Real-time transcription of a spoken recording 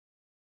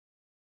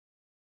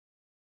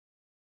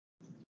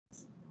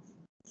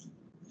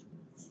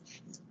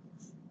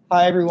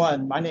Hi,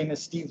 everyone. My name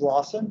is Steve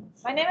Lawson.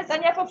 My name is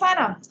Anja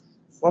Fofana.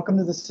 Welcome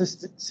to the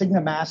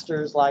SIGNA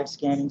Masters live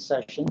scanning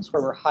sessions,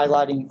 where we're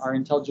highlighting our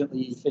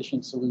intelligently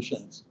efficient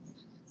solutions.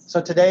 So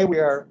today we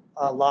are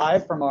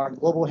live from our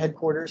global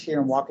headquarters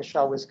here in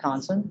Waukesha,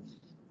 Wisconsin,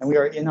 and we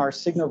are in our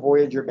SIGNA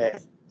Voyager bay.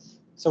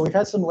 So we've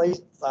had some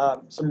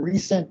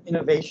recent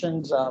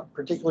innovations,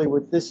 particularly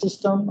with this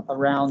system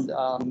around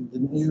the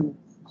new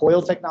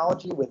coil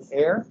technology with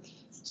air.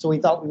 So we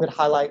thought we would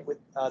highlight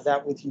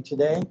that with you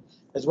today,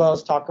 as well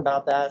as talk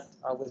about that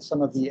with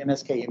some of the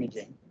MSK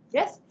imaging.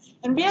 Yes,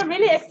 and we are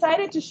really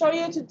excited to show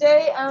you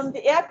today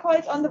the air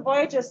coils on the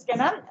Voyager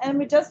scanner, and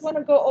we just want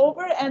to go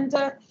over and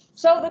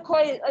show the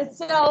coil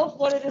itself,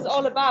 what it is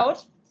all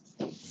about.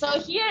 So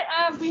here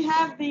we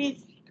have the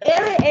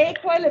Air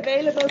coil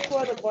available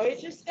for the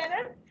Voyager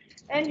scanner,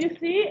 and you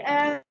see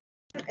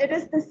it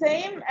is the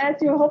same as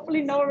you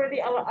hopefully know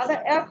already our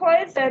other air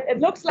coils, that it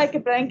looks like a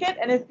blanket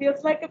and it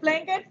feels like a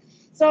blanket.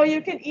 So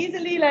you can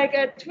easily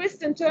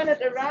twist and turn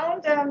it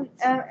around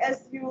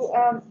as you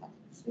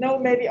know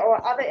maybe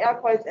our other air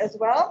coils as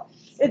well.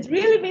 It's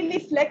really, really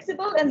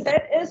flexible, and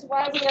that is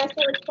why we are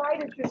so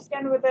excited to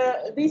scan with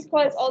these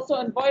coils also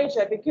in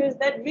Voyager, because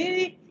that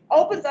really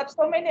opens up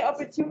so many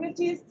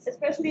opportunities,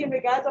 especially in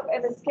regards of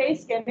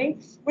MSK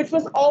scanning, which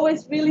was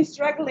always really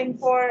struggling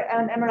for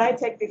an MRI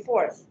tech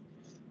before.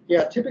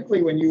 Yeah,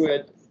 typically when you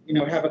would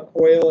have a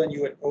coil and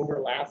you would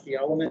overlap the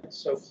elements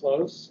so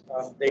close,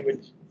 they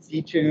would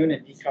detune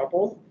and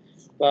decouple.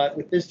 But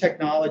with this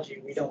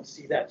technology, we don't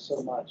see that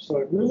so much. So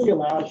it really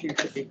allows you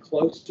to be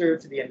closer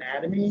to the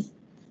anatomy.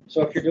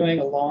 So if you're doing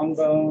a long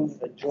bone,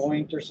 a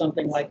joint or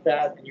something like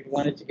that, and you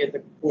wanted to get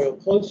the coil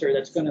closer,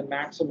 that's going to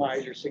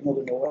maximize your signal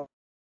to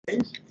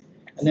noise.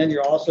 And then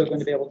you're also going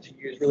to be able to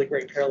use really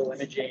great parallel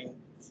imaging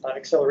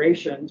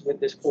accelerations with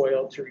this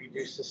coil to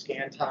reduce the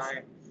scan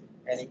time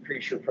and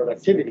increase your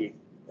productivity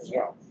as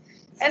well.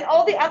 And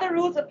all the other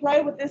rules apply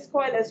with this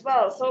coil as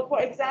well. So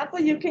for example,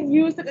 you can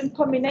use it in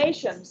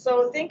combination.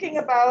 So thinking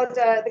about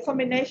the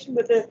combination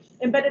with the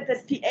embedded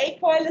PA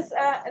coil is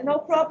no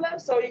problem.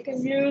 So you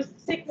can use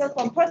signal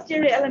from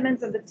posterior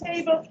elements on the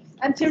table.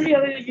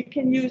 Anteriorly, you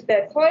can use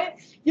that coil.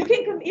 You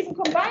can even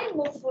combine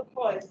multiple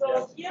coils.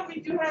 So here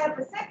we do have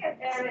the second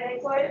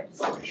area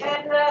coil.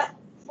 And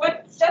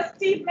what just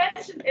Steve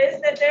mentioned is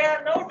that there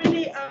are no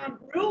really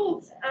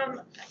rules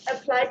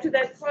applied to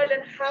that coil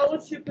and how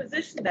to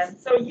position them.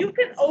 So you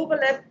can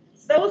overlap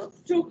those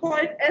two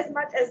coils as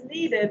much as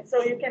needed.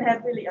 So you can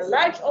have really a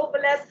large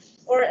overlap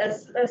or a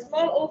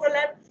small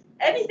overlap.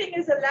 Anything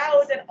is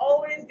allowed, and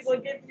always will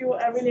give you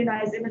a really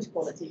nice image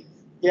quality.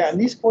 Yeah, and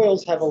these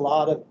coils have a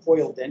lot of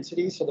coil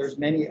density, so there's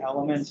many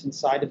elements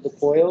inside of the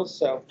coils.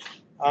 So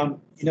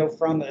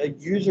from a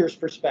user's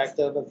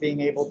perspective of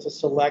being able to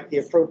select the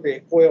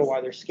appropriate coil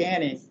while they're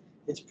scanning,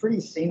 it's pretty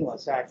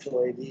seamless,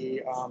 actually.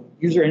 The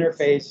user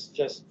interface,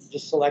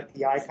 just select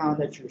the icon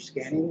that you're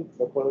scanning,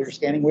 the coil you're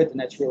scanning with, and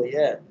that's really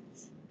it.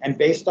 And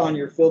based on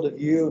your field of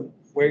view,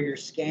 where you're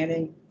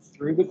scanning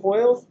through the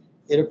coil,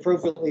 it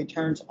appropriately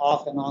turns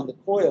off and on the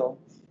coil.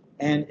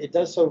 And it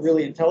does so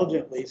really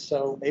intelligently.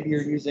 So maybe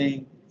you're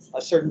using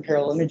a certain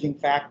parallel imaging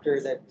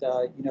factor that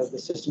the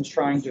system's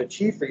trying to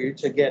achieve for you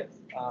to get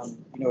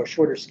a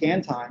shorter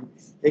scan time.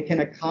 They can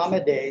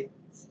accommodate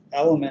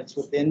elements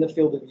within the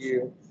field of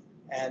view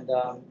and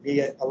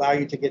allow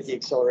you to get the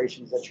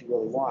accelerations that you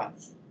really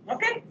want.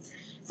 Okay,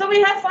 so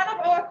we have one of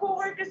our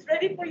co-workers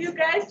ready for you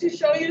guys to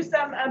show you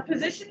some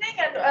positioning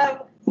and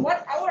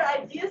what our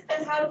ideas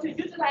and how to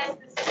utilize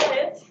this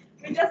coil.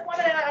 We just want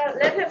to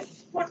let him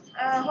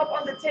hop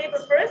on the table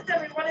first,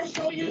 and we want to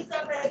show you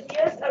some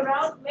ideas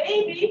around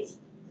maybe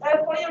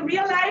for your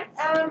real life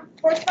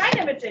for spine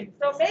imaging.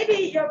 So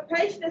maybe your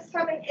patient is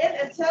coming in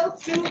and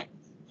tells you,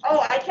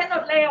 oh, I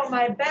cannot lay on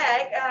my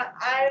back,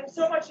 I'm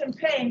so much in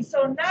pain.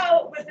 So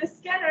now with the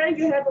scanner,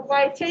 you have a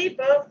wide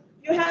table,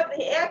 you have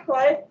the air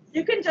coil,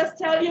 you can just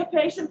tell your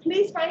patient,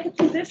 please find the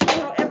position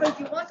however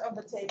you want on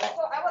the table.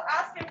 So I will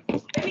ask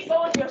him, maybe go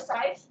on your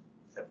side.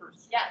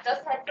 Yeah,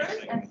 just head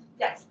first, and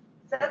yes.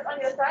 That's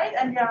on your side,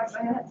 and your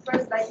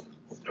first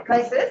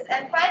like this,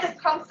 and find it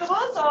comfortable.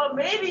 So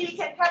maybe he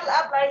can cuddle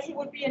up like he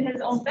would be in his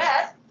own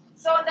bed.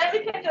 So then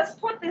we can just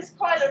put this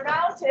coil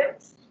around him,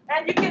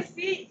 and you can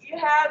see you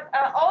have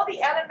all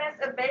the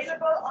elements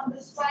available on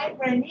the spine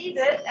where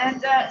needed,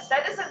 and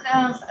that is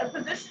a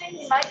positioning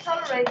he might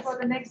tolerate for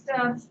the next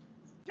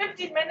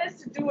 15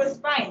 minutes to do a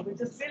spine, which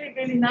is really,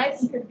 really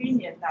nice and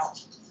convenient now.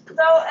 So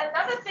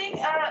another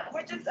thing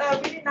which is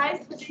really nice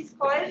with these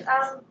coils,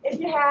 if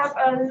you have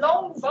a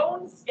long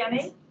bone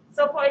scanning,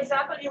 so for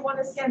example, you want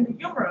to scan the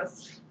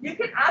humerus, you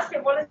can ask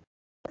your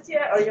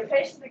volunteer or your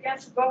patient again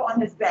to go on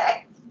his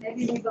back.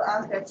 Maybe we will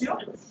ask that too.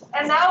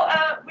 And now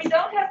we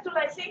don't have to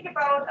think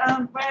about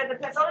where the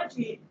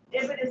pathology,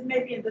 if it is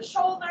maybe in the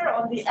shoulder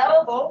or the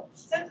elbow.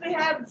 Since we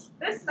have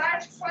this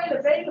large coil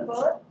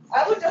available,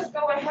 I would just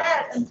go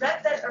ahead and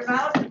wrap that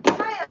around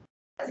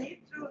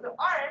entirely through the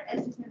arm,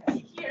 as you can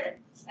see here.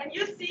 And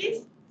you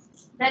see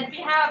that we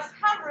have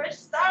coverage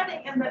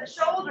starting in the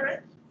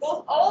shoulder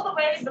goes all the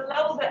way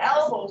below the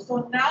elbow.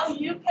 So now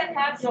you can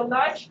have your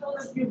large field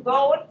of view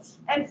bone,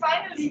 and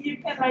finally you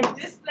can like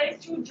display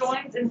two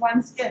joints in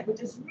one skin,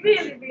 which is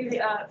really, really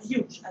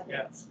huge. I think.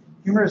 Yeah.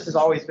 Humerus has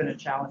always been a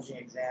challenging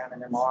exam in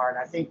MR, and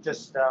I think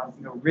just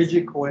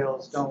rigid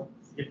coils don't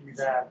give you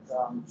that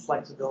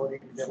flexibility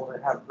to be able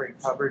to have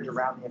great coverage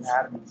around the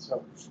anatomy.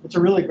 So it's a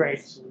really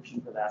great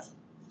solution for that.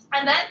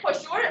 And then for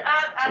sure,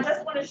 I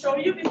just want to show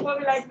you before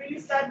we like really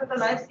start with the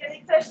live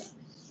scanning session,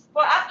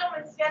 for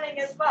abdomen scanning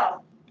as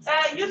well.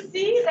 You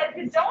see that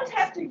you don't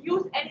have to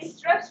use any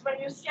straps when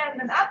you scan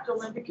an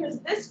abdomen, because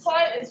this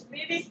coil is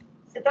really,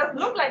 it doesn't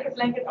look like a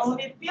blanket,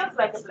 only it feels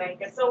like a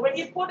blanket. So when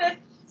you put it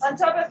on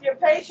top of your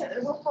patient,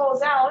 it will fall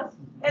down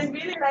and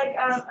really like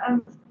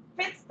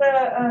fits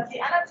the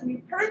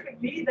anatomy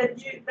perfectly,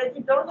 that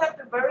you don't have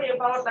to worry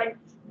about like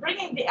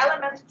bringing the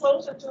elements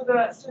closer to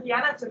the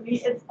anatomy.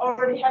 It's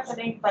already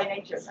happening by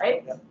nature,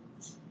 right? Yeah.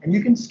 And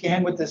you can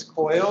scan with this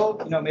coil,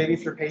 maybe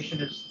if your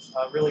patient is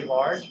really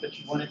large, but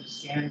you wanted to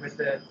scan with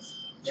it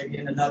maybe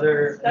in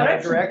another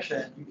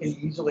direction, you can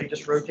easily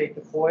just rotate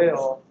the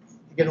coil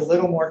to get a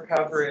little more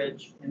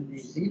coverage in the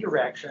Z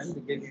direction, to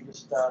give you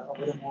just a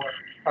little more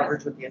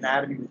coverage with the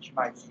anatomy that you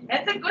might need.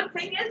 And the good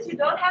thing is you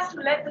don't have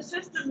to let the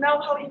system know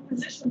how you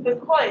position the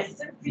coil.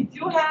 Since we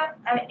do have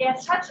air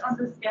touch on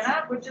the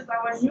scanner, which is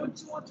our new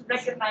tool to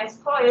recognize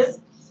coils,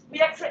 we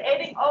are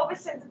creating all the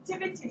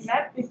sensitivity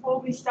map before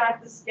we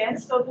start the scan,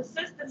 so the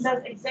system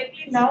does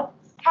exactly know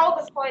how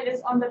the coil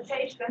is on the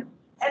patient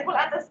and will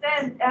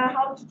understand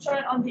how to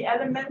turn on the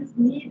elements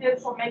needed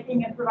for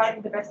making and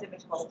providing the best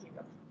image quality.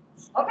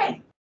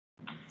 Okay,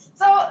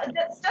 so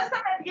that's just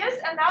some ideas,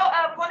 and now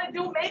we want to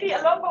do maybe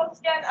a long bone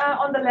scan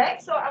on the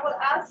leg. So I will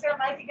ask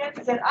Mike again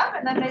to get up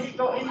and then maybe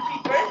go in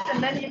feet first,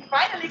 and then he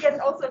finally gets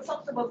also a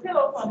comfortable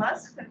pillow from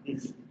us.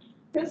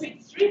 Because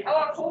we treat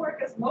our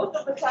coworkers most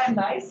of the time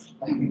nice.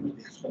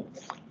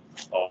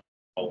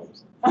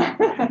 Always.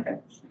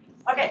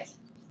 Okay.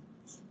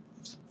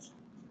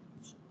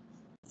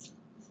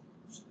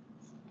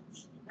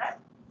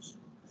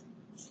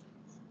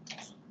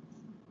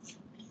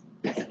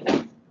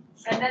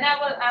 And then I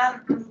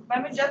will,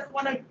 when we just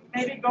want to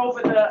maybe go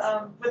with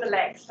the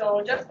leg.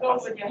 So just go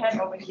with your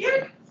hand over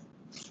here.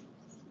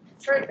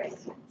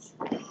 Perfect.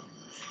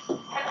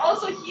 And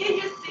also here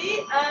you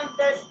see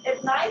that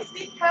it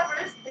nicely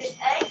covers the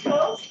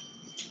ankle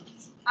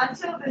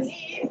until the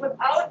knee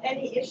without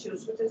any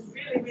issues, which is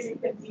really, really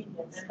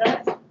convenient. And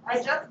then I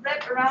just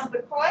wrap around the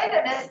coil,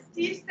 and as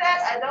Steve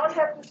said, I don't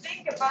have to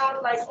think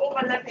about like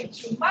overlapping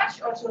too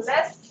much or too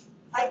less.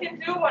 I can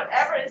do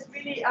whatever is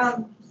really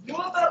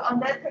doable on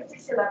that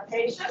particular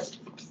patient.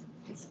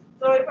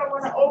 So if I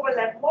want to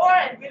overlap more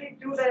and really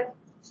do that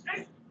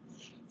strict,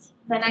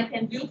 then I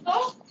can do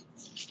so.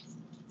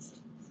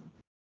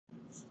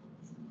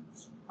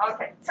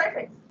 Okay,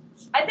 perfect.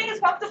 I think it's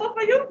comfortable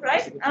for you,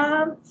 right?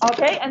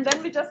 Okay, and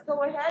then we just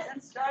go ahead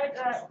and start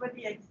with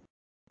the exam.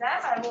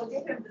 I will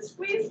give him the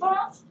squeeze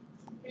ball.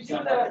 You do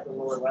The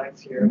lower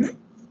legs here. Mm-hmm.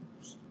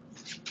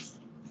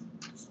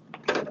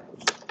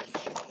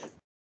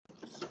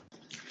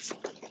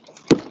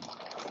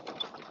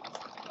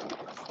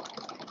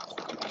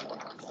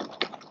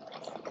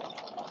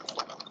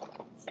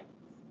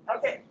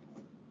 Okay.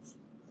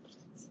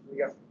 Here we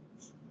go.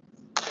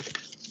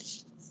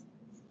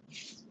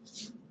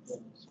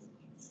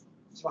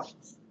 It's fine.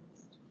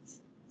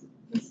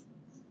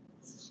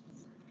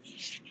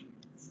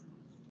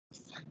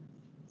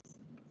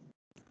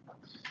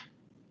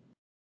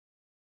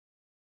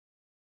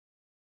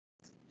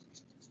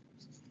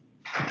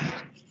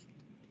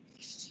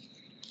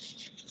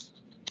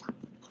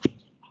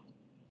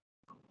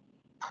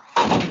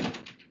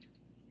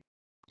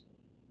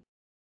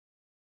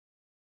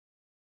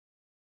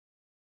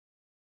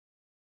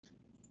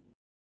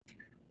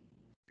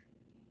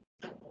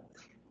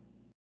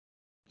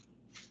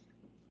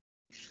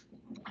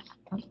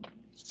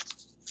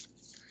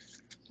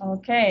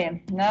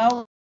 Okay,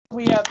 now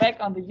we are back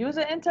on the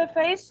user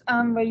interface,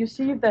 where you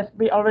see that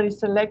we already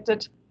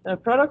selected the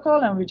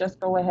protocol, and we just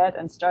go ahead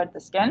and start the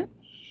scan.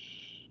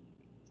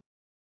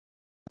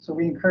 So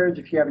we encourage,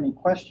 if you have any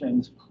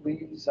questions,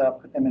 please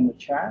put them in the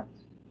chat,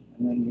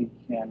 and then we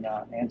can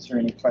answer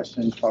any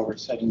questions while we're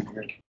sitting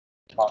here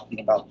talking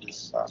about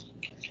this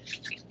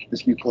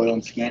this new coil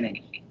and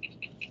scanning.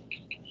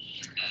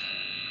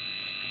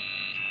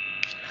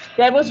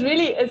 Yeah, it's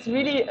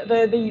really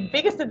the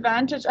biggest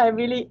advantage I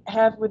really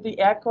have with the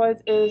air coils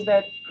is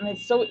that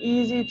it's so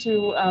easy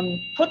to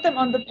put them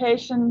on the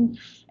patient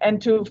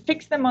and to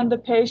fix them on the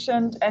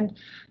patient and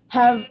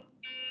have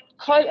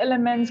coil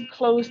elements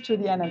close to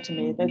the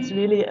anatomy. That's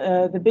really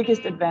the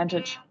biggest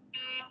advantage.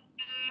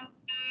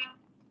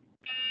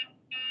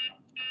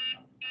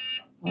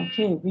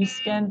 Okay, we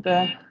scanned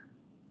the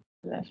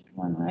left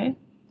one, right?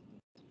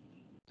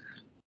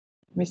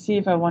 Let me see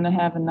if I want to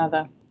have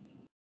another.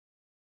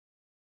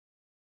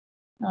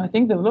 No, I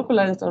think the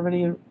localize is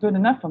already good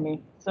enough for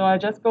me. So I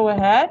just go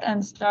ahead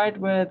and start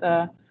with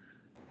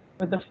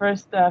the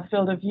first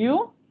field of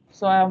view.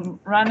 So I'm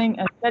running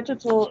a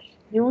sagittal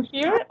view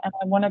here, and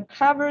I want to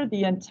cover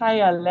the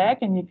entire leg,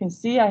 and you can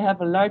see I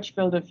have a large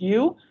field of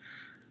view.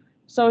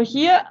 So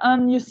here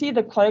you see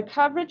the coil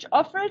coverage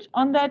offered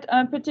on that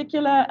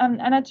particular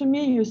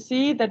anatomy. You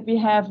see that we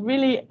have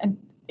really an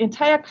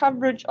entire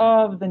coverage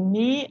of the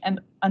knee and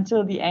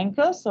until the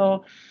ankle.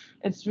 So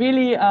it's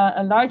really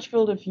a large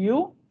field of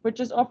view which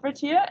is offered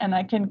here, and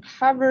I can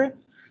cover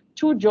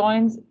 2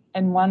 joints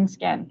in 1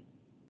 scan.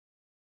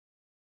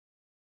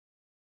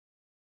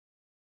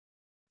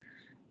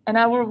 And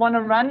I will want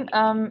to run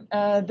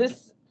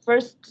this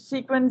first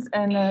sequence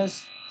in a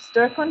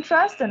stir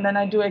contrast, and then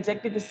I do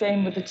exactly the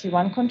same with the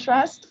T1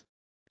 contrast.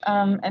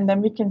 And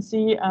then we can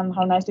see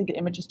how nicely the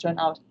images turn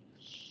out.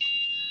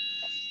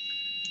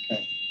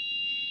 Okay.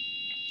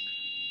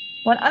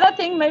 One other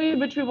thing maybe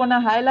which we want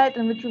to highlight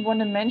and which we want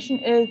to mention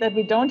is that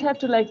we don't have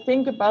to like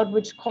think about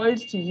which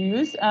coils to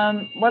use.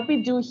 What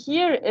we do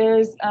here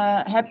is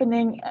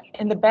happening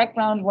in the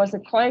background was a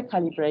coil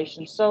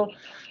calibration. So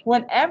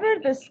whenever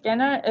the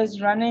scanner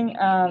is running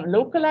a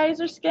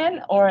localizer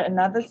scan or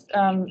another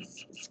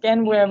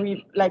scan where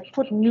we like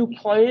put new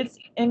coils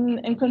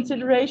in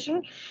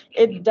consideration,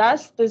 it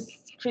does this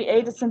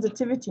create a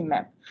sensitivity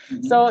map.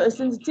 So a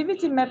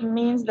sensitivity map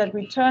means that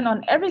we turn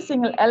on every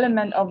single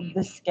element of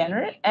the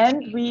scanner,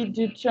 and we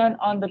do turn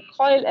on the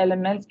coil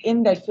elements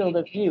in that field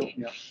of view.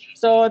 Yeah.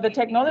 So the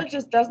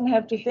technologist doesn't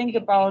have to think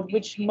about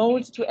which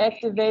modes to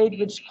activate,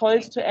 which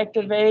coils to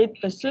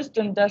activate. The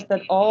system does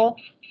that all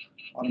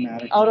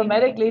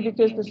automatically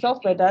because the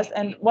software does.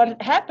 And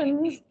what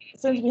happens,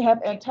 since we have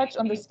a touch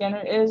on the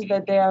scanner, is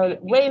that there are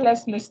way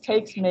less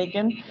mistakes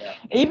making. Yeah.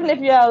 Even if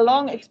you are a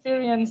long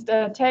experienced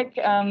tech,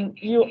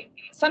 you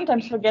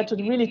sometimes forget to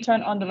really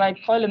turn on the right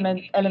coil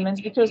elements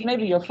because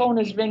maybe your phone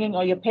is ringing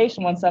or your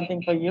patient wants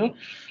something for you.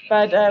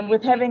 But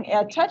with having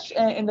a touch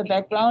in the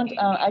background,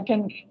 I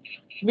can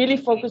really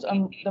focus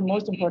on the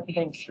most important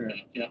things. Sure,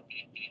 yeah.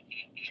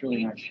 It's a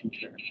really nice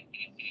feature.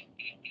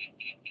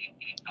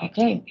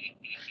 Okay.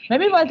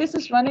 Maybe while this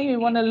is running, we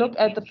want to look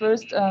at the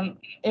first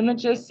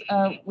images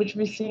which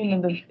we've seen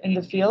in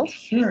the field.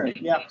 Sure,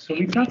 yeah. So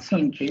we've got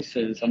some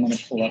cases I'm going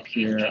to pull up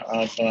here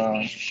of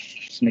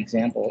some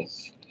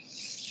examples.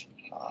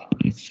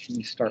 Let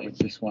me start with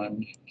this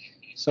one.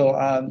 So,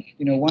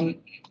 you know, one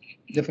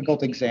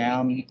difficult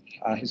exam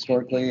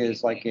historically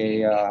is like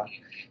a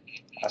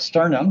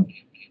sternum.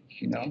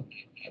 You know,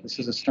 this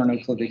is a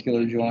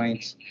sternoclavicular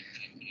joint.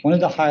 Wanted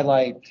to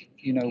highlight,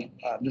 you know,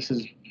 this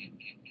is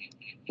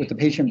with the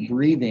patient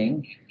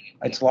breathing.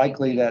 It's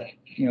likely that,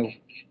 you know,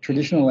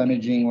 traditional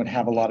imaging would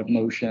have a lot of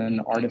motion,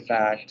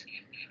 artifact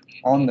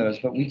on those,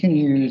 but we can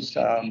use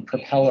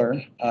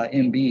propeller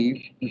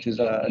MB, which is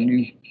a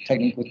new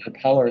technique with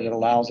propeller that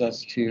allows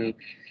us to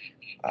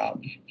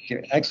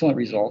get excellent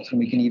results, and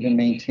we can even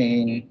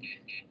maintain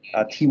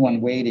T1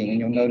 weighting. And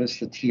you'll notice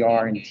the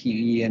TR and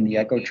TE and the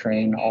echo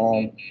train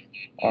all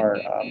are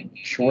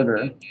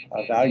shorter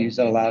values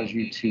that allows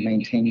you to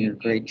maintain your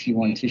great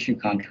T1 tissue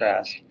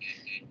contrast.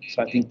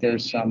 So I think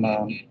there's some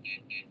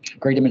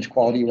great image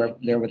quality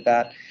there with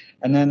that.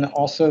 And then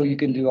also you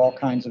can do all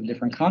kinds of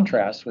different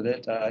contrasts with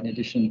it in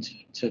addition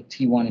to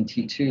T1 and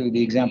T2.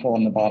 The example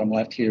on the bottom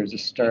left here is a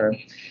stir.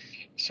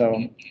 So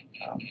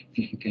I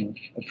think you can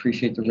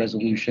appreciate the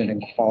resolution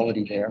and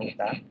quality there with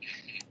that.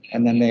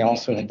 And then they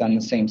also had done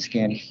the same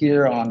scan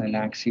here on an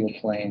axial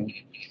plane.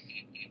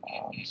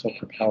 So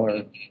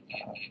propeller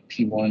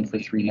P1 for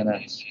 3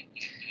 minutes.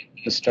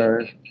 The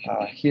stir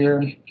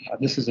here,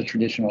 this is a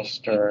traditional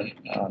stir,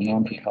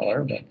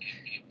 non-propeller, but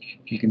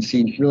you can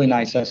see really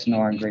nice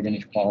SNR and great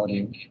image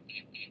quality.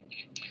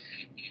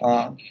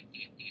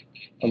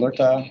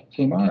 Alerta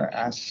Plummer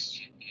asks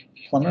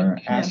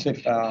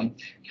if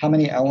how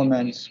many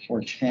elements or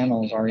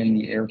channels are in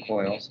the air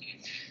coils.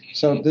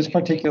 So this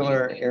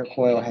particular air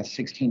coil has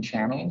 16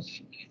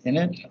 channels in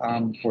it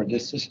for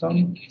this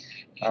system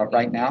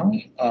right now.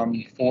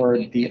 For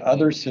the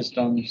other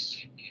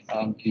systems,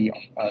 the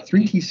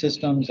 3T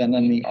systems and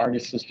then the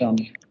ARTIST system,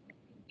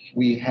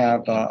 we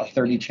have a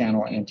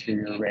 30-channel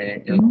anterior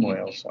array air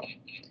coil. So.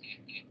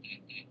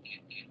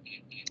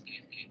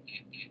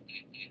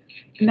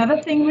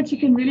 Another thing which you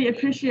can really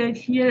appreciate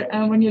here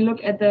when you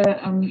look at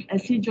the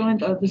SC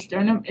joint or the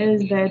sternum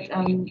is that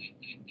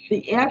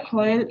the air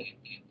coil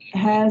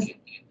has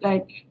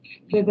like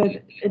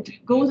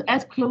it goes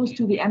as close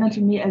to the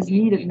anatomy as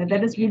needed, and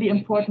that is really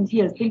important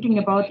here. Thinking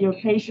about your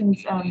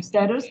patient's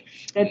status,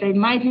 that they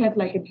might have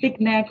like a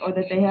big neck or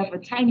that they have a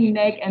tiny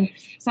neck, and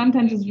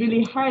sometimes it's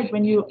really hard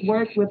when you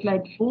work with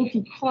like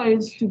bulky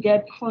coils to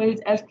get coils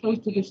as close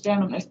to the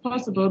sternum as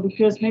possible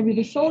because maybe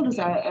the shoulders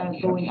are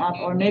going up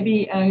or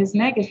maybe his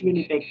neck is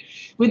really big.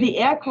 With the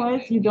air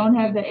coils, you don't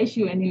have the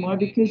issue anymore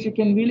because you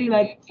can really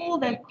like pull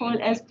that coil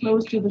as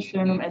close to the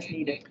sternum as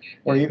needed.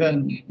 Or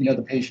even, you know,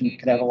 the patient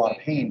could have a lot of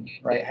pain.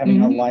 Right, having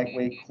a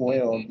lightweight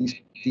coil.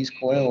 These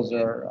coils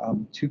are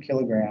 2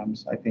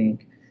 kilograms, I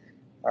think,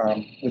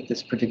 with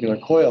this particular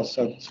coil.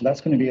 So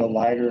that's going to be a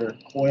lighter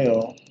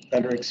coil,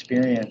 better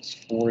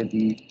experience for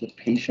the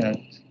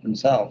patient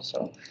themselves.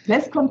 So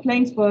less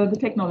complaints for the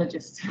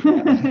technologists.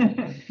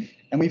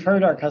 And we've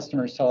heard our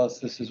customers tell us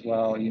this as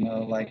well,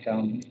 like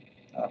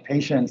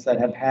patients that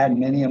have had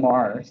many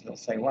MRs, they'll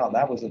say, wow,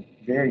 that was a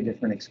very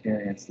different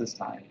experience this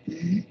time.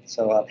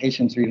 So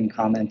patients are even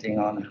commenting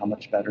on how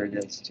much better it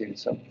is too.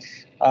 So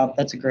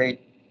that's a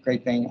great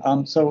thing.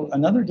 So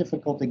another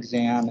difficult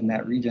exam in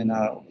that region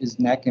is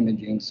neck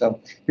imaging. So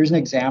here's an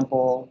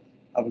example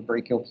of a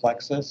brachial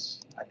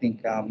plexus. I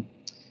think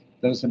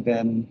those have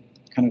been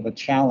kind of a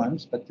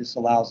challenge, but this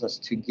allows us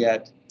to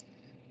get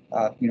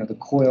the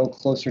coil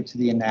closer to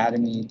the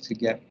anatomy to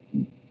get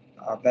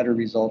better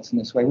results in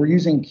this way. We're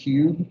using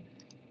Cube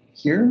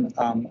here,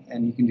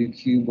 and you can do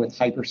Cube with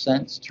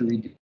Hypersense to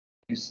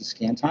reduce the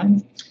scan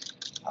time.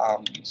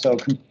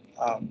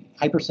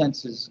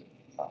 Hypersense is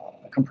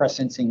a compressed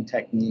sensing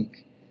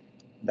technique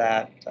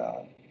that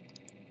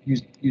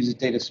uses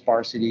data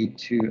sparsity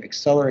to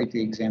accelerate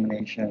the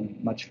examination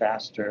much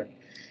faster.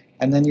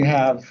 And then you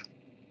have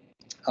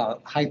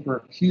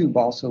Hypercube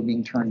also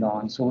being turned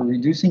on. So we're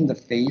reducing the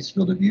phase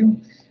field of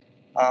view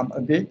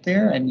a bit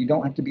there, and you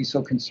don't have to be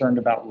so concerned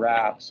about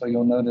wrap. So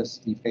you'll notice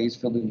the phase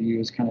field of view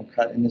is kind of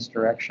cut in this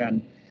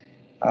direction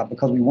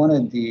because we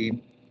wanted the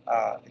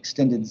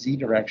extended Z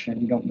direction.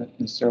 You don't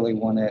necessarily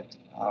want it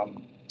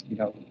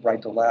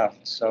right to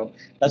left. So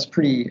that's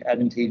pretty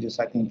advantageous,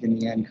 I think, in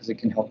the end, because it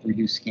can help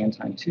reduce scan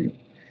time too.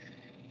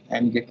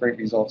 And you get great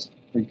results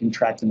where you can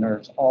track the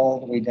nerves all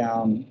the way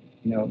down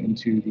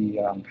into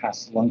the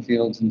past the lung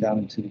fields and down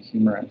into the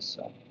humerus.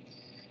 So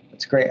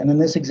that's great. And then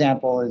this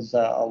example is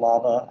a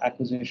lava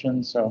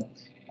acquisition. So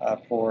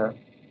for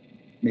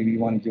maybe you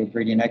want to do a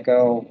gradient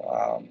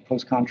echo,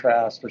 post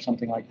contrast or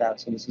something like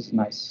that. So this is a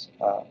nice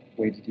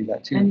way to do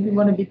that too. And we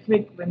want to be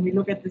quick. When we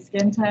look at the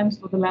scan times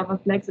for the lava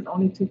flex, it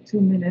only took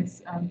 2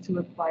 minutes to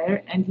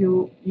acquire. And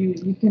you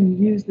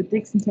can use the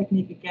Dixon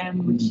technique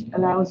again, which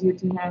allows you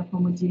to have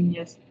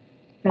homogeneous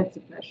fat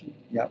suppression.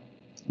 Yep.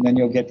 And then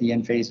you'll get the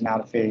in phase and out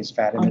of phase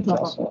fat image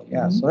also.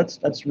 Yeah, so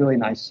that's really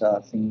nice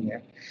thing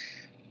there.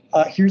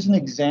 Here's an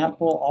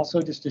example,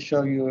 also just to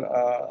show you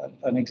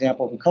an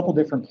example of a couple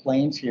different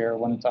planes here I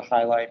wanted to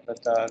highlight,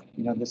 but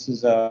this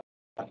is a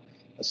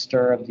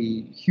stir of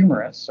the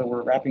humerus. So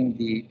we're wrapping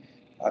the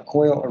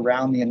coil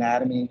around the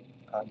anatomy,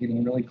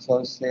 getting really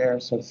close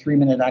there. So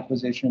 3-minute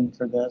acquisition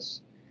for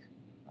this,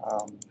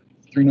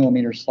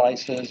 3mm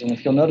slices. And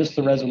if you'll notice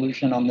the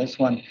resolution on this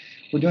one,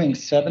 we're doing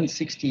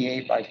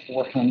 768 by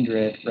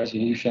 400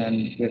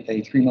 resolution with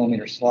a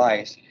 3mm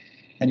slice.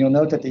 And you'll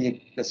note that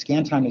the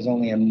scan time is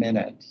only a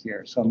minute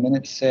here, so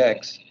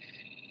 1:06.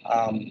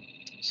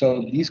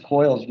 So these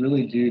coils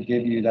really do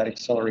give you that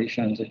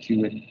acceleration that you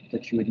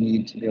would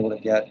need to be able to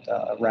get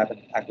a rapid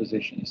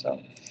acquisition.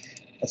 So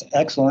that's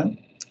excellent.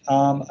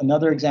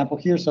 Another example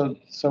here. So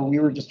we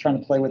were just trying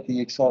to play with the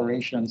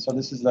acceleration. So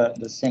this is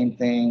the same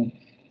thing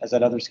as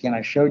that other scan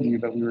I showed you,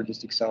 but we were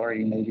just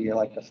accelerating maybe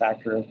like the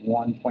factor of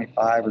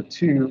 1.5 or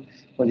 2,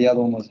 where the other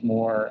one was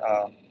more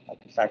like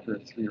a factor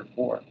of 3 or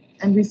 4.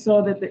 And we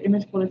saw that the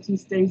image quality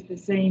stays the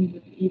same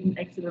with even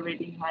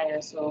accelerating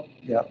higher. So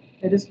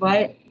that is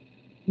why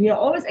we are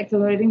always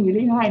accelerating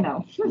really high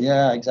now.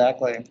 Yeah,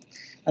 exactly.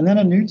 And then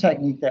a new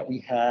technique that we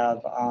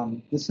have,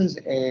 this is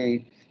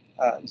a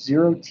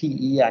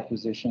 0-TE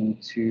acquisition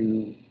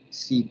to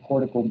see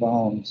cortical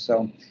bone.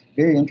 So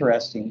very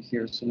interesting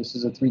here. So this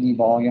is a 3D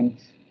volume.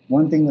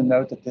 One thing to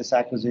note that this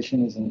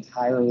acquisition is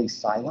entirely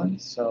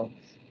silent. So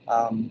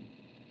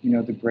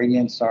the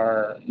gradients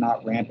are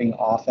not ramping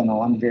off and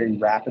on very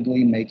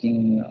rapidly,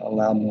 making a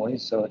loud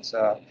noise. So it's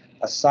a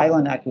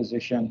silent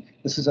acquisition.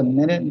 This is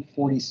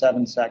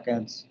 1:47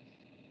 seconds,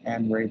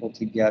 and we're able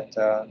to get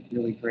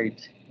really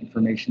great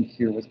information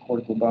here with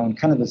cortical bone,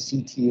 kind of a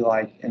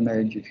CT-like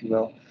image, if you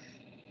will.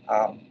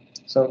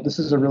 So this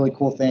is a really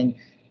cool thing.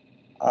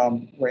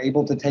 We're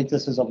able to take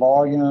this as a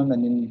volume,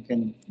 and then you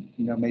can,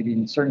 maybe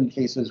in certain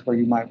cases where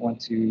you might want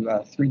to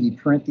 3D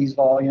print these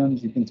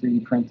volumes, you can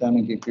 3D print them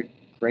and get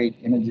great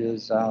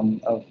images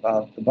of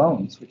the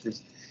bones, which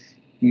is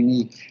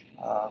unique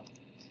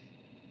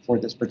for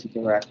this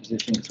particular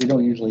acquisition, because we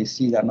don't usually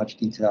see that much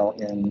detail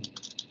in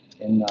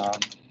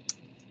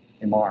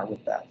MR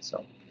with that.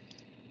 So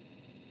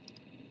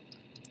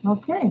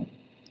okay,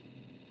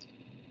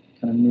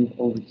 kind of move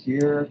over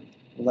here.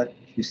 We'll let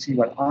you see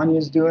what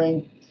Anya's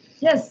doing.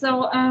 Yes,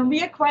 so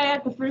we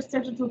acquired the first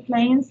digital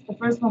planes. The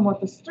first one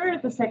was the stir,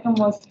 the second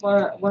was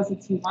a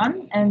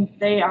T1, and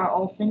they are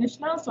all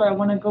finished now. So I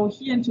want to go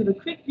here into the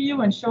quick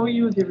view and show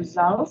you the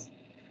results.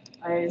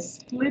 I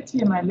split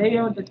here my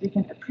layout that we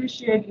can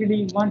appreciate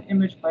really one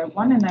image by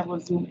one, and I will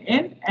zoom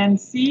in and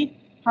see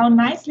how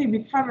nicely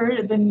we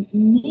cover the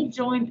knee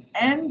joint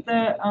and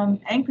the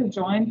ankle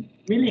joint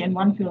really in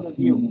one field of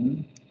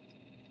view.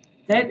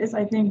 That is,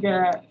 I think,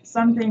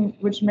 something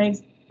which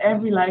makes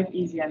every life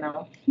easier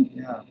now.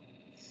 Yeah.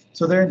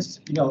 So there's,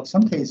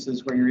 some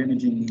cases where you're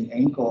imaging the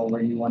ankle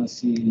where you want to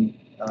see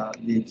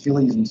the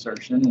Achilles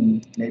insertion,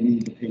 and maybe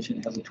the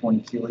patient has a torn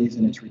Achilles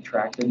and it's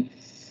retracted.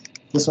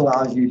 This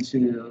allows you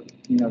to,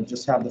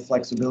 just have the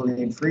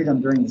flexibility and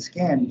freedom during the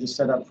scan. You just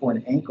set up for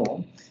an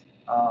ankle.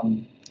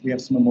 We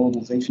have some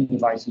immobilization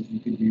devices you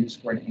could use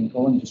for an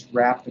ankle and just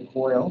wrap the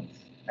coil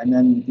And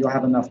then you'll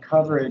have enough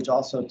coverage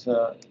also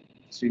to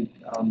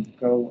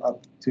go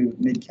up to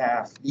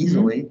mid-calf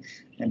easily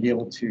and be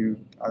able to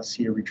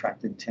see a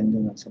retracted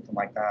tendon and something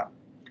like that.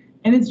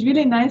 And it's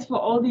really nice for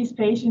all these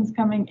patients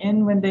coming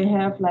in when they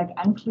have like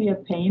unclear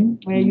pain,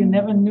 where you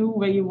never knew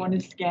where you want to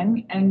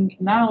scan. And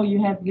now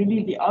you have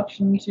really the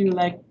option to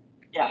like,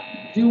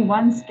 do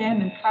one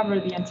scan and cover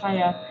the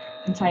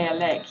entire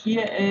leg.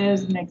 Here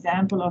is an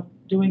example of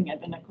doing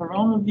it in a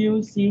coronal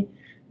view. See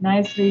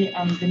nicely,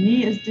 the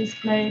knee is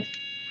displayed.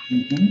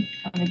 And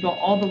we go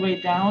all the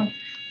way down.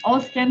 All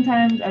scan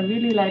times are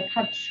really like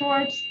cut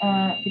short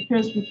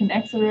because we can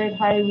accelerate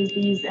high with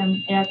these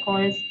air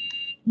coils.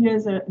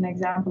 Here's an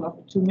example of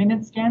a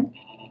 2-minute scan.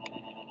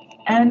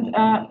 And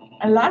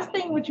a last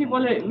thing which we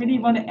really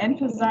want to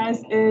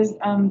emphasize is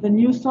the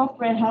new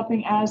software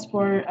helping us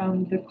for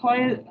the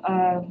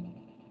coil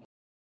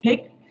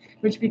pick,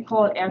 which we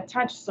call Air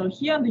Touch. So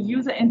here on the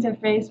user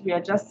interface, we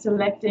are just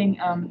selecting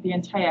the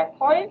entire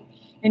coil.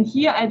 And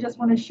here I just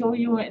want to show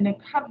you in a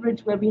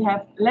coverage where we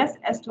have less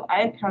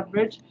S2I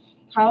coverage,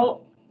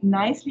 how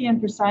nicely and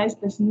precise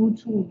this new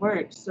tool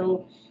works.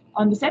 So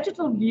on the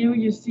sagittal view,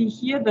 you see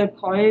here the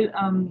coil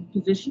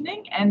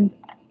positioning, and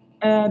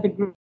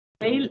the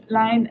gray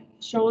line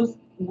shows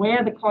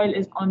where the coil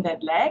is on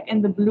that leg,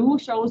 and the blue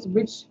shows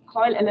which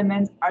coil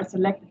elements are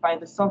selected by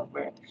the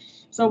software.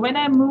 So when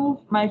I move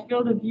my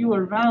field of view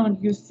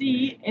around, you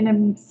see in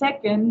a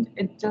second,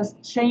 it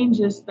just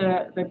changes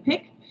the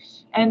pick.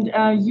 And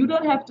you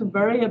don't have to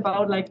worry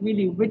about like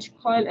really which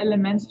coil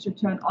elements to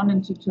turn on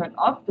and to turn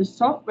off. The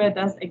software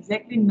does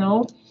exactly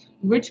know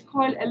which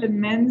coil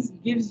elements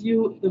gives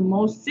you the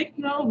most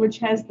signal, which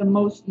has the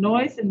most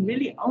noise, and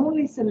really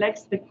only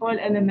selects the coil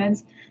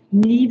elements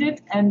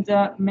needed and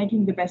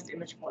making the best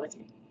image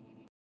quality.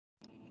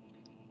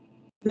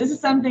 This is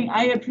something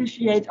I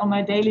appreciate on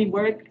my daily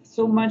work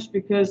so much,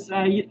 because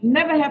it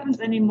never happens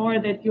anymore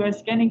that you are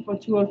scanning for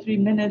 2 or 3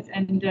 minutes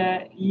and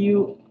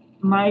you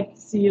might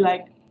see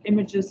like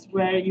images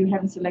where you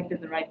haven't selected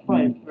the right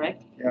coil,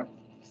 correct? Yeah.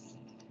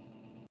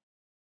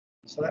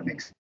 So that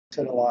makes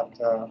it a lot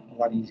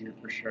easier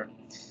for sure.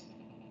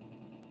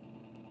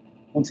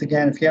 Once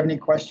again, if you have any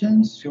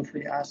questions, feel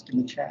free to ask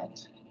in the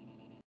chat.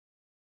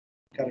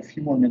 Got a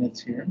few more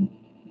minutes here.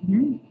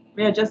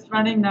 We are just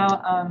running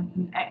now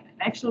an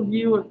actual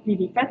view of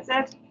PD FET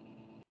set.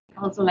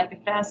 Also like a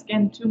fast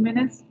scan, 2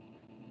 minutes,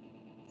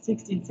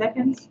 16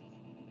 seconds.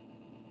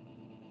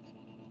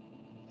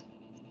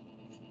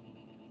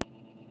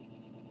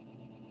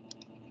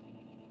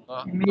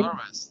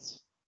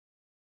 Harvest.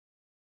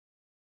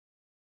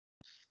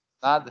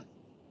 Nada.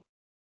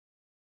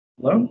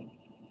 Hello?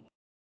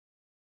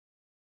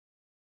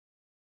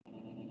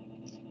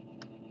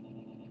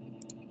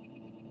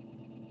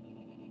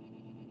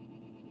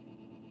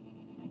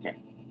 Okay.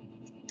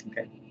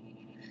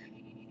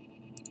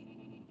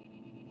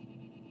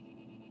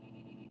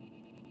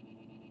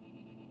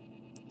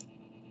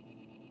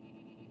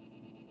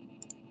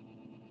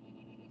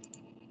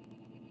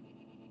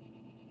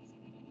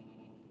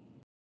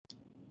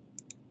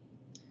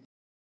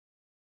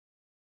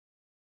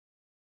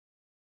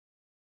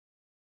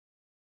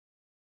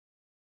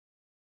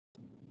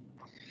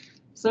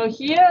 So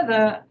here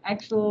the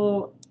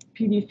actual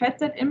PD FET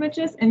set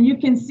images, and you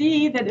can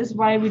see that is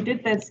why we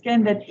did that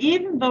scan, that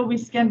even though we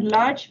scanned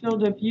large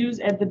field of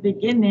views at the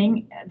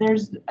beginning,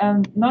 there's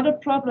not a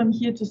problem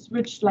here to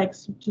switch like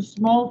to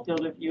small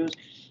field of views.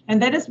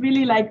 And that is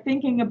really like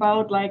thinking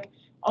about like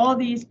all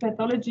these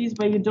pathologies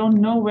where you don't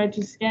know where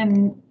to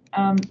scan.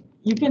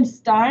 You can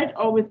start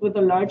always with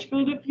a large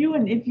field of view,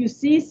 and if you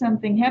see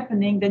something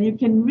happening, then you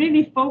can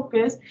really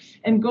focus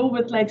and go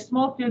with like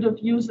small field of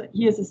views.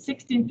 Here's a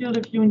 16 field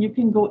of view, and you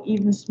can go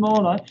even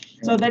smaller.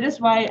 So that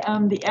is why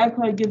the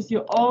AirCoil gives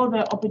you all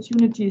the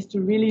opportunities to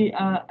really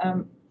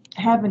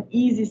have an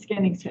easy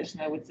scanning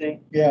session, I would say.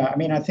 Yeah, I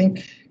mean, I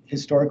think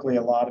historically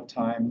a lot of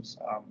times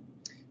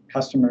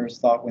customers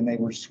thought when they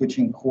were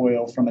switching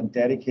coil from a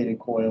dedicated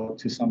coil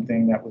to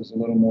something that was a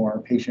little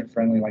more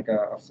patient-friendly, like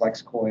a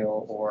flex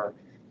coil or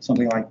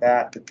something like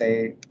that, that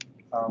they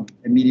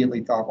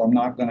immediately thought, well, I'm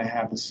not going to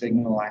have the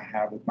signal I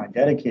have with my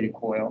dedicated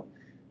coil.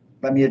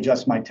 Let me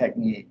adjust my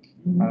technique.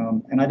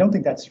 And I don't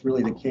think that's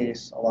really the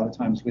case a lot of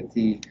times with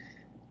the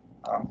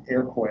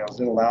air coils.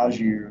 It allows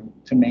you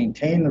to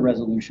maintain the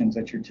resolutions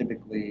that you're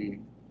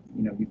typically,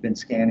 you've been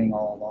scanning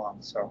all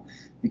along. So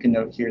you can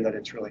note here that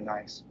it's really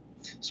nice.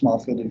 Small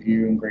field of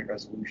view and great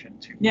resolution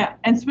too. Yeah,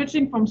 and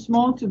switching from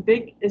small to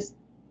big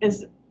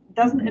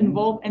doesn't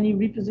involve any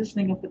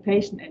repositioning of the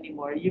patient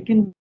anymore. You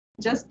can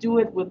just do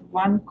it with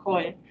one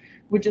coil,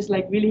 which is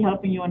like really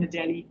helping you on a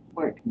daily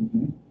work.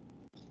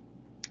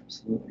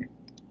 Absolutely.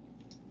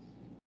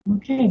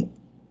 Okay.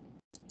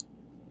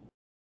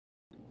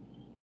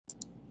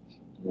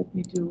 Let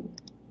me do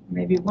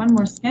maybe one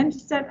more scan to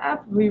set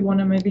up. We want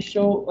to maybe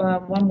show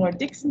one more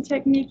Dixon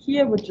technique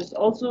here, which is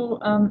also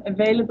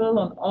available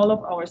on all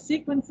of our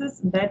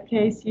sequences. In that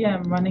case here,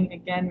 I'm running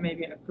again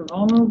maybe a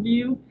coronal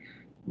view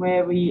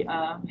where we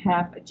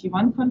have a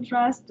T1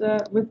 contrast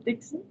with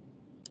Dixon.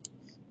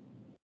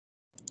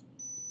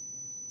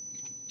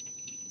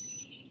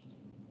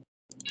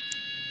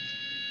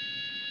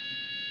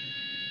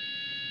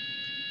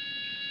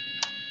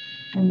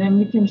 And then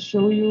we can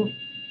show you.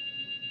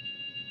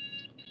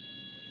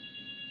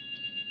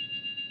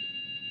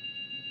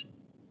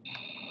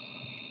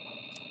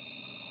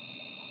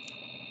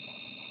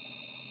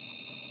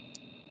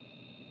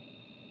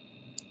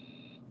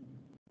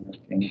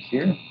 Thing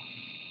here.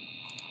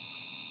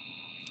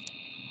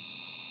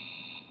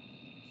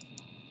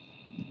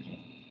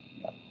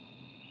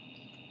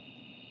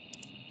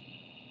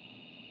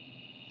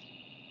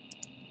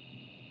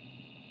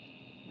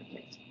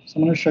 So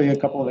I'm going to show you a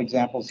couple of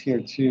examples here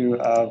too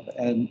of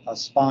a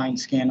spine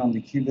scan on the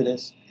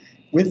cubitus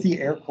with the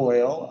air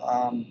coil.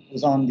 It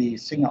was on the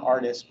SIGNA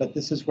Artist, but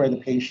this is where the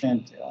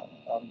patient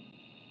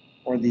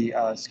or the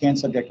scan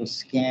subject was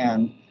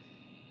scanned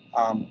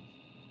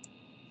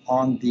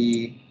on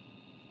the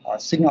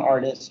SIGNA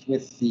Artist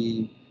with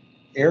the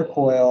air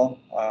coil.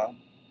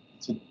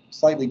 It's a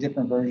slightly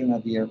different version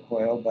of the air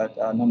coil, but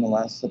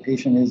nonetheless, the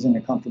patient is in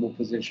a comfortable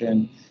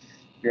position.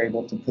 You're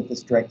able to put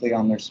this directly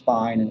on their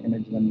spine and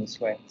image them this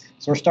way.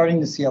 So we're starting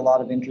to see a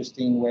lot of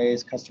interesting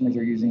ways customers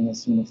are using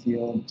this in the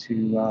field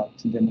to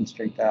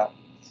demonstrate that.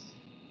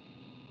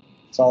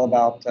 It's all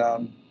about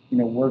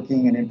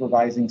working and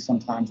improvising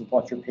sometimes with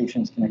what your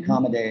patients can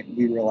accommodate.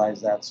 We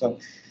realize that. So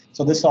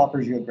this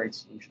offers you a great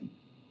solution.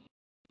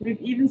 We've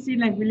even seen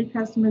like really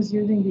customers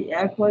using the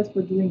air coils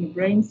for doing a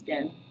brain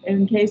scan.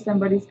 In case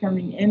somebody's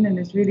coming in and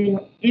is really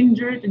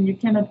injured and you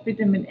cannot fit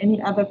them in any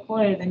other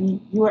coil,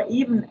 then you are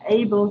even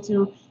able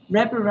to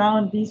wrap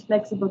around these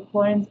flexible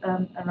coils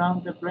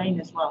around the brain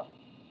as well.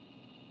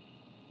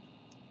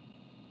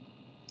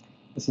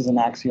 This is an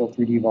axial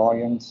 3D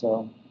volume,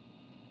 so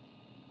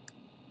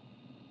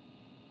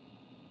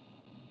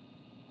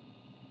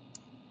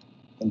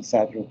and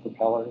sagittal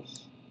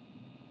propellers.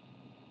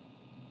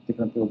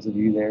 Different fields of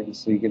view there,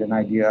 just so you get an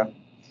idea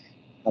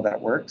how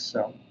that works.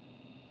 So,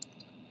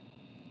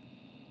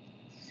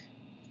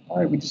 all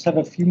right, we just have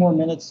a few more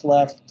minutes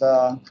left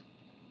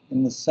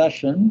in the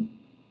session.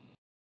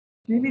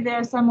 Maybe there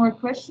are some more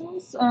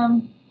questions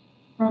from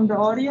the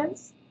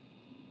audience.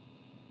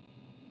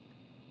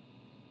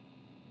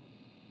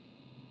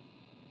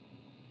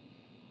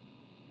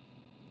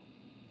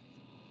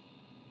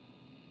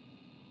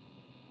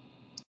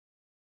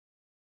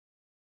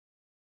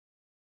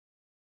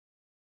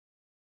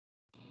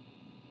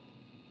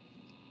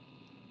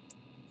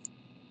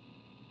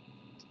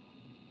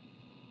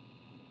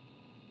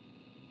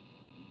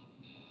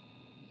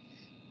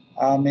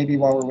 Maybe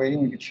while we're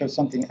waiting, we could show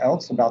something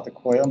else about the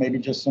coil, maybe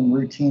just some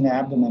routine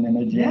abdomen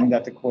imaging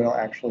that the coil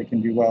actually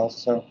can do well.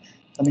 So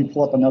let me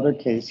pull up another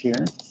case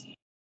here.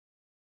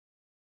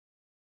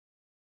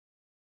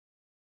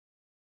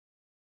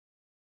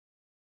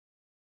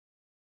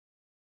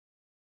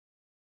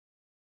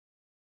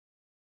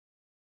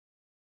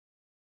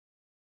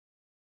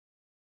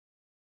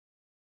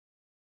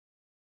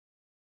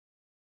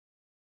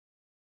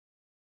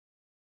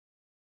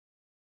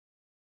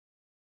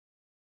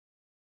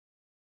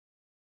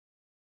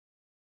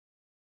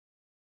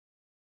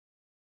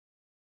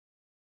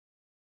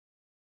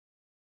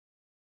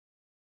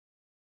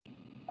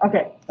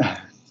 Okay.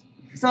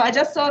 So I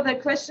just saw the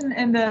question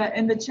in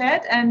the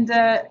chat, and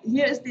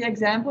here is the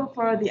example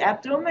for the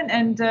abdomen,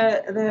 and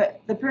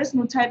the person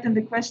who typed in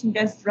the question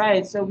guessed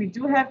right. So we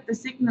do have the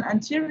signal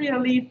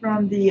anteriorly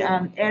from the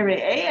area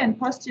A and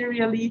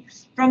posteriorly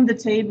from the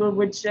table,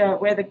 which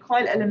where the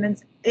coil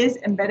element is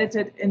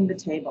embedded in the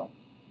table.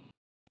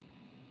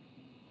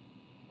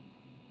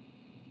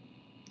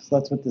 So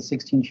that's with the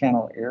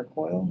 16-channel air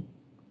coil.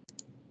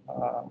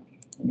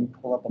 Let me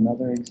pull up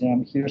another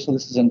exam here. So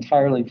this is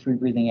entirely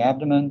free-breathing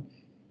abdomen.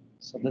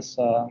 So this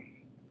couple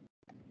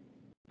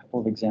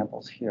of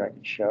examples here I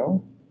can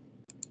show.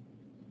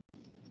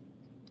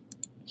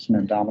 Some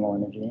abdominal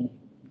imaging.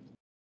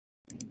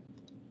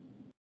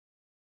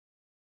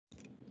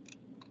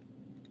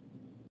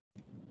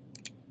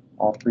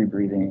 All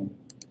free-breathing.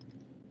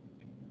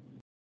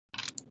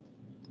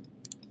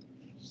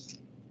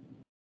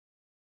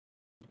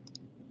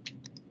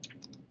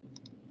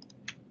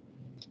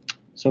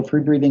 So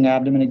free breathing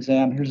abdomen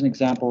exam. Here's an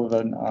example of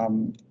a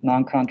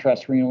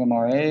non-contrast renal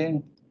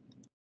MRA.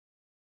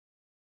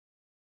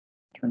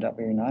 Turned out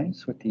very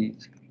nice with the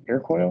air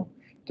coil.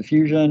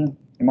 Diffusion,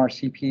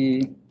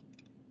 MRCP. You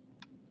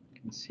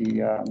can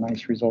see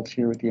nice results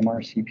here with the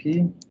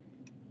MRCP.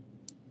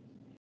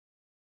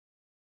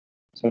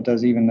 So it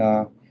does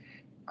even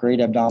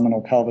great abdominal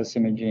pelvis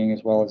imaging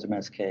as well as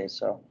MSK.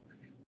 So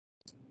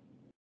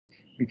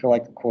we feel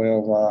like the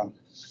coil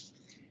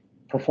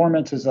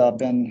performance has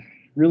been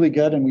really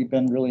good, and we've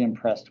been really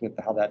impressed with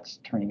how that's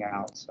turning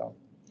out. So.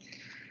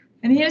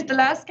 And here's the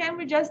last scan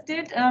we just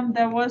did.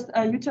 That was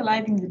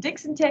utilizing the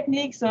Dixon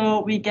technique.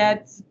 So we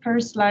get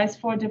per slice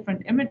 4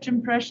 different image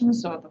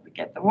impressions. So that we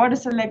get the water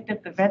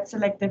selective, the vet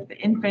selective,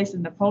 the in phase,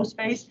 and the post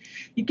phase.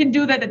 You can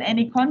do that in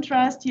any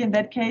contrast. Here in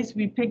that case,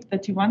 we picked the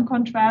T1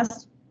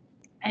 contrast.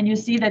 And you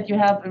see that you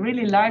have a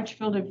really large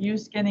field of view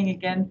scanning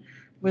again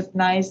with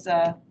nice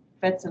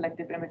vet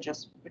selective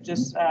images, which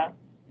is an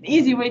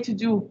easy way to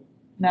do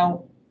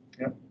now.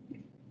 Yep.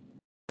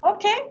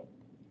 Okay.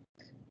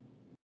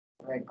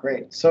 right,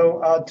 great.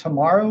 So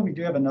tomorrow we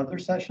do have another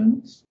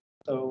session.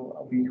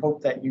 So we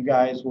hope that you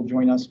guys will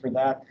join us for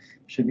that.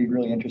 Should be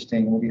really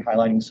interesting. We'll be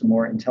highlighting some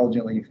more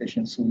intelligently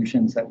efficient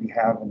solutions that we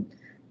have and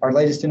our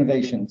latest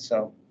innovations.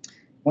 So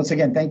once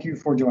again, thank you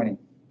for joining.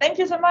 Thank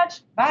you so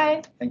much.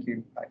 Bye. Thank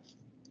you. Bye.